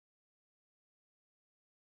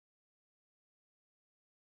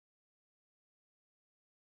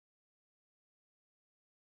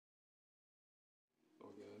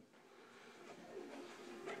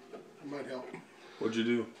What'd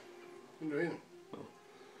you do? Didn't do anything. Oh,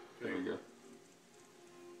 there we go.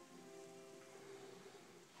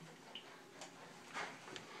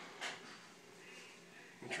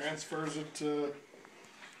 And transfers it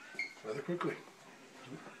rather quickly.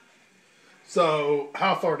 So,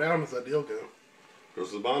 how far down does that deal go?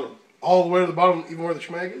 Goes to the bottom. All the way to the bottom, even where the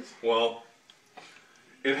schmag is? Well,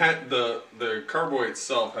 it had the carboy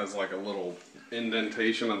itself has like a little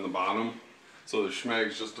indentation on the bottom, so the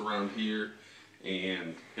schmag's just around here,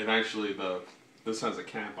 and it actually this has a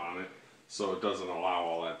cap on it, so it doesn't allow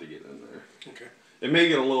all that to get in there. Okay. It may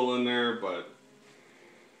get a little in there, but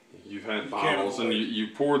you've had bottles and you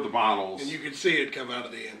poured the bottles, and you can see it come out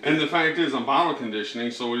of the end. And the fact is, I'm bottle conditioning,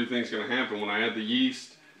 so what do you think is going to happen when I add the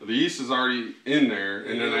yeast? The yeast is already in there,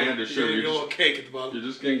 and then I add the sugar. You're going to get a little cake at the bottom. You're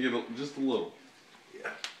just going to get just a little. Yeah.